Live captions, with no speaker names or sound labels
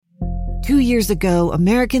2 years ago,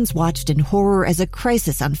 Americans watched in horror as a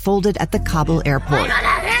crisis unfolded at the Kabul airport.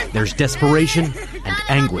 There's desperation and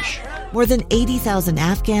anguish. More than 80,000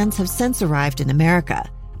 Afghans have since arrived in America,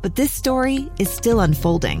 but this story is still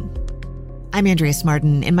unfolding. I'm Andrea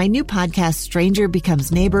Martin. In my new podcast, Stranger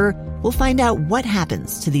Becomes Neighbor, we'll find out what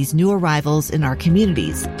happens to these new arrivals in our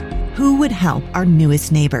communities. Who would help our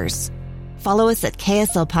newest neighbors? Follow us at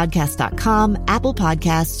kslpodcast.com, Apple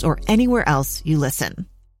Podcasts, or anywhere else you listen.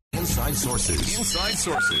 Inside Sources. Inside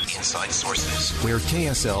Sources. Inside Sources. Where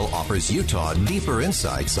KSL offers Utah deeper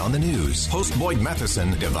insights on the news. Host Boyd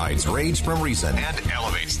Matheson divides rage from reason and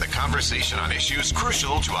elevates the conversation on issues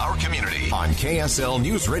crucial to our community. On KSL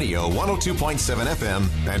News Radio 102.7 FM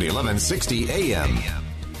and 1160 AM.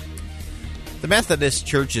 The Methodist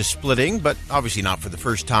Church is splitting, but obviously not for the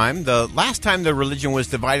first time. The last time the religion was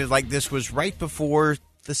divided like this was right before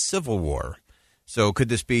the Civil War. So could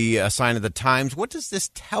this be a sign of the times? What does this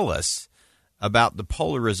tell us about the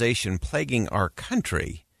polarization plaguing our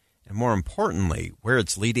country? And more importantly, where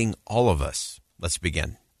it's leading all of us? Let's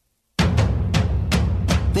begin.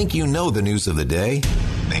 Think you know the news of the day?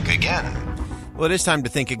 Think again. Well, it is time to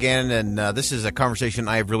think again, and this is a conversation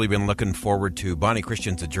I have really been looking forward to. Bonnie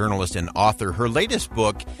Christian's a journalist and author. Her latest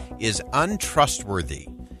book is Untrustworthy: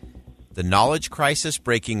 The Knowledge Crisis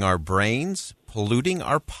Breaking Our Brains, Polluting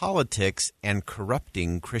Our Politics, and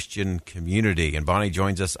Corrupting Christian Community. And Bonnie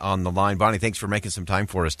joins us on the line. Bonnie, thanks for making some time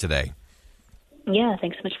for us today. Yeah,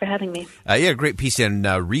 thanks so much for having me. You had a great piece in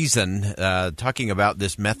Reason talking about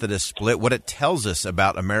this Methodist split, what it tells us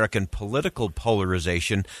about American political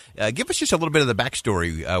polarization. Give us just a little bit of the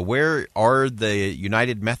backstory. Where are the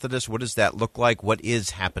United Methodists? What does that look like? What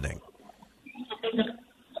is happening?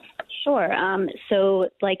 Sure. So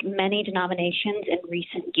like many denominations in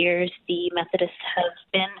recent years, the Methodists have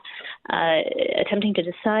been attempting to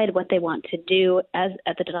decide what they want to do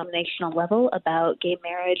at the denominational level about gay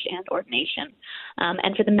marriage and ordination.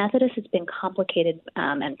 And for the Methodists, it's been complicated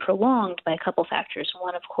and prolonged by a couple factors.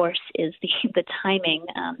 One, of course, is the timing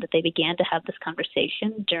that they began to have this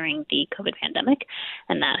conversation during the COVID pandemic,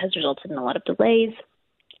 and that has resulted in a lot of delays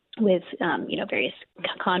with, various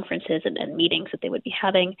conferences and meetings that they would be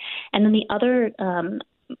having. And then the other,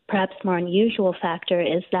 perhaps more unusual factor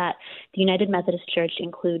is that the United Methodist Church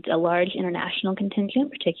includes a large international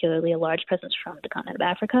contingent, particularly a large presence from the continent of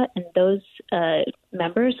Africa, and those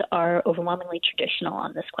members are overwhelmingly traditional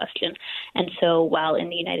on this question. And so while in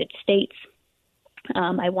the United States,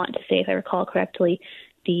 I want to say, if I recall correctly,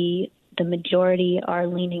 the majority are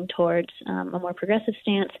leaning towards a more progressive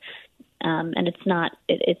stance, and it's not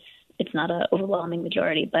an overwhelming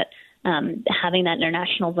majority, but having that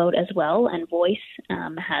international vote as well and voice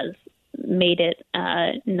has made it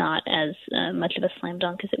not as much of a slam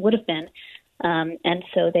dunk as it would have been. And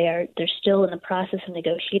so they're still in the process of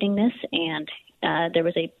negotiating this, and there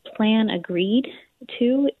was a plan agreed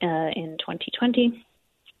to in 2020,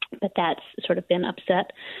 but that's sort of been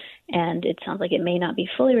upset, and it sounds like it may not be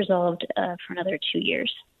fully resolved for another 2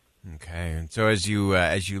 years. Okay, and so as you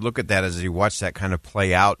look at that, as you watch that kind of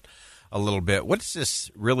play out a little bit, what does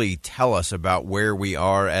this really tell us about where we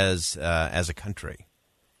are as a country?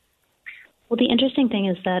 Well, the interesting thing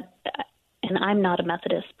is that, and I'm not a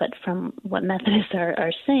Methodist, but from what Methodists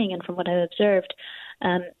are saying and from what I've observed,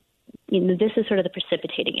 this is sort of the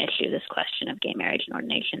precipitating issue, this question of gay marriage and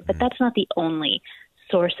ordination. But that's not the only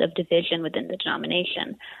source of division within the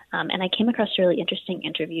denomination. And I came across a really interesting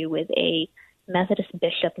interview with a Methodist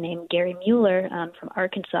bishop named Gary Mueller from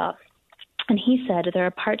Arkansas. And he said there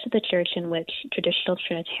are parts of the church in which traditional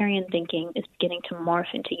Trinitarian thinking is beginning to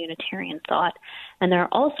morph into Unitarian thought. And there are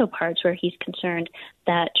also parts where he's concerned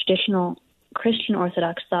that traditional Christian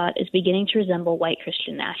Orthodox thought is beginning to resemble white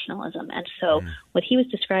Christian nationalism. And so what he was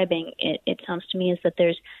describing, it sounds to me, is that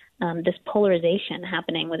there's this polarization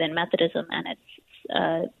happening within Methodism, and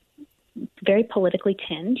it's very politically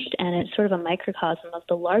tinged, and it's sort of a microcosm of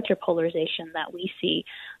the larger polarization that we see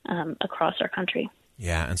across our country.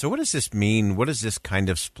 Yeah, and so what does this mean? What does this kind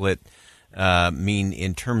of split mean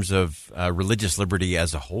in terms of religious liberty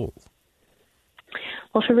as a whole?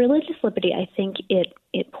 Well, for religious liberty, I think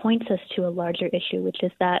it points us to a larger issue, which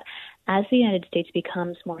is that as the United States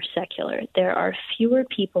becomes more secular, there are fewer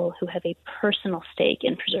people who have a personal stake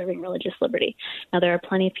in preserving religious liberty. Now, there are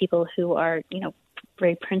plenty of people who are,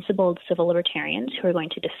 very principled civil libertarians who are going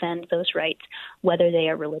to defend those rights, whether they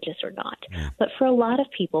are religious or not. But for a lot of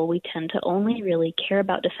people, we tend to only really care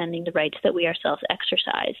about defending the rights that we ourselves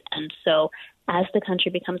exercise. And so as the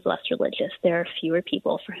country becomes less religious, there are fewer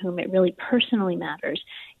people for whom it really personally matters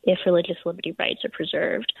if religious liberty rights are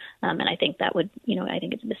preserved. And I think that would, I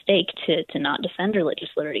think it's a mistake to not defend religious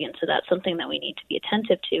liberty. And so that's something that we need to be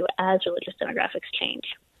attentive to as religious demographics change.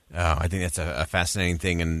 I think that's a fascinating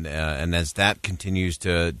thing, and as that continues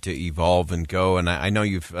to evolve and go, and I know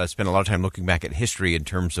you've spent a lot of time looking back at history in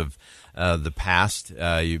terms of the past.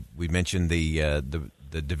 We mentioned the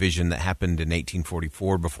division that happened in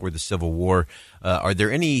 1844 before the Civil War. Are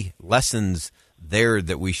there any lessons there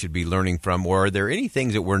that we should be learning from, or are there any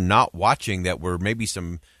things that we're not watching that were maybe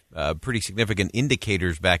some pretty significant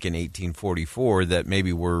indicators back in 1844 that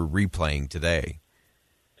maybe we're replaying today?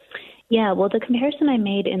 Yeah, well, the comparison I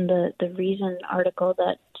made in the Reason article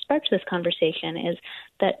that sparked this conversation is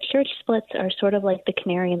that church splits are sort of like the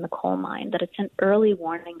canary in the coal mine, that it's an early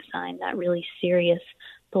warning sign that really serious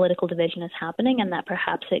political division is happening, and that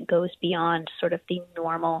perhaps it goes beyond sort of the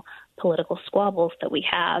normal political squabbles that we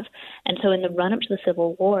have. And so in the run-up to the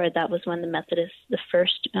Civil War, that was when the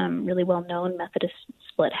first really well-known Methodist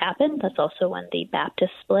split happened. That's also when the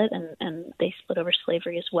Baptists split, and they split over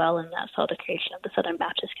slavery as well, and that saw the creation of the Southern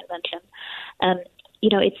Baptist Convention.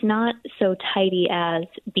 It's not so tidy as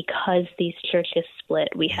because these churches split,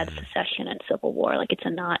 we had secession and Civil War. Like, it's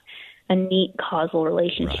not a neat causal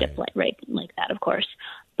relationship like that, of course.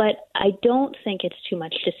 But I don't think it's too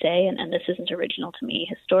much to say, and this isn't original to me.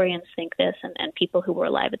 Historians think this, and people who were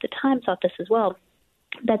alive at the time thought this as well,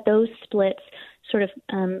 that those splits sort of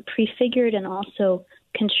prefigured and also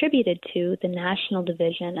contributed to the national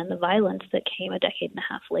division and the violence that came a decade and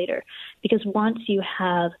a half later. Because once you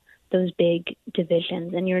have those big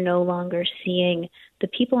divisions and you're no longer seeing the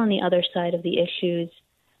people on the other side of the issues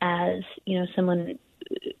as, someone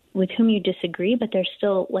with whom you disagree, but they're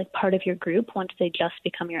still like part of your group once they just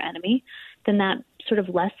become your enemy, then that sort of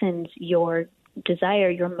lessens your desire,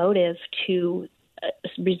 your motive to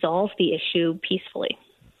resolve the issue peacefully.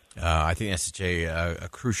 I think that's such a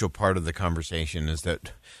crucial part of the conversation, is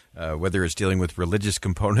that whether it's dealing with religious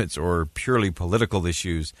components or purely political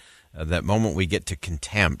issues, that moment we get to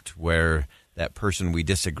contempt, where that person we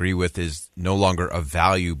disagree with is no longer of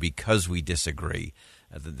value because we disagree,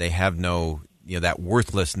 that they have no, that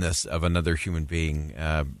worthlessness of another human being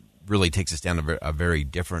really takes us down a very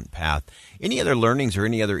different path. Any other learnings or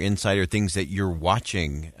any other insight or things that you're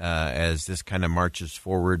watching as this kind of marches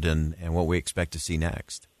forward and what we expect to see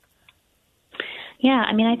next? Yeah,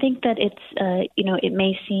 I think that it's, it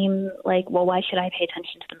may seem like, well, why should I pay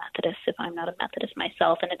attention to the Methodists if I'm not a Methodist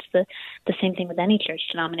myself? And it's the same thing with any church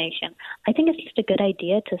denomination. I think it's just a good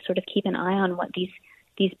idea to sort of keep an eye on what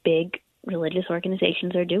these big religious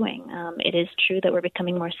organizations are doing. It is true that we're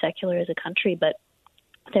becoming more secular as a country, but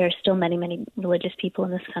there are still many, many religious people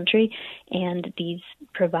in this country, and these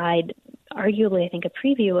provide arguably, I think, a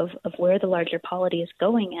preview of where the larger polity is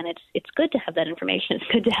going, and it's good to have that information. It's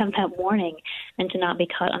good to have that warning and to not be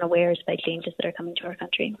caught unawares by changes that are coming to our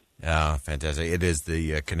country. Fantastic. It is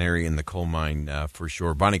the canary in the coal mine for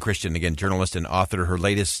sure. Bonnie Christian, again, journalist and author. Her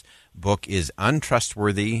latest book is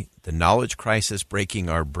Untrustworthy: The Knowledge Crisis Breaking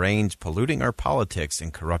Our Brains, Polluting Our Politics,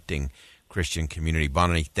 and Corrupting Christian Community.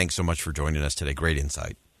 Bonnie, thanks so much for joining us today. Great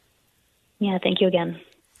insight. Yeah, thank you again.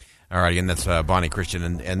 All right, again, that's Bonnie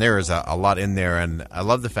Christian, and there is a lot in there, and I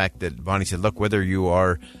love the fact that Bonnie said, look, whether you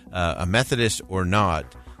are a Methodist or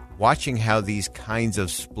not, watching how these kinds of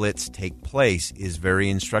splits take place is very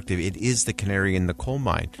instructive. It is the canary in the coal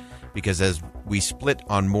mine, because as we split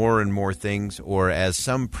on more and more things, or as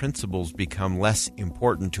some principles become less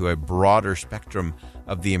important to a broader spectrum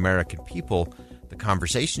of the American people, the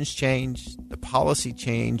conversations change, the policy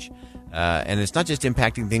change, and it's not just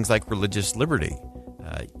impacting things like religious liberty.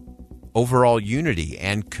 Overall unity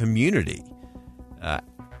and community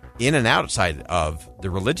in and outside of the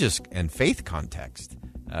religious and faith context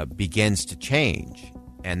begins to change.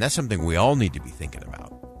 And that's something we all need to be thinking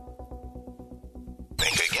about.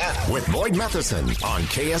 Think Again with Boyd Matheson on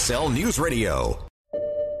KSL News Radio.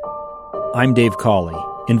 I'm Dave Cawley,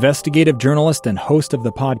 investigative journalist and host of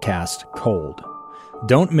the podcast Cold.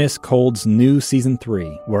 Don't miss Cold's new Season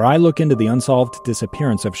 3, where I look into the unsolved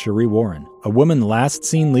disappearance of Cherie Warren, a woman last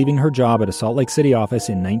seen leaving her job at a Salt Lake City office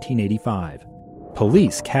in 1985.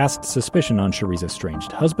 Police cast suspicion on Cherie's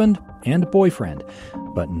estranged husband and boyfriend,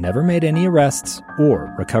 but never made any arrests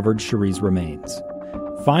or recovered Cherie's remains.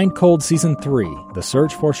 Find Cold Season 3, The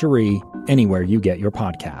Search for Cherie, anywhere you get your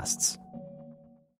podcasts.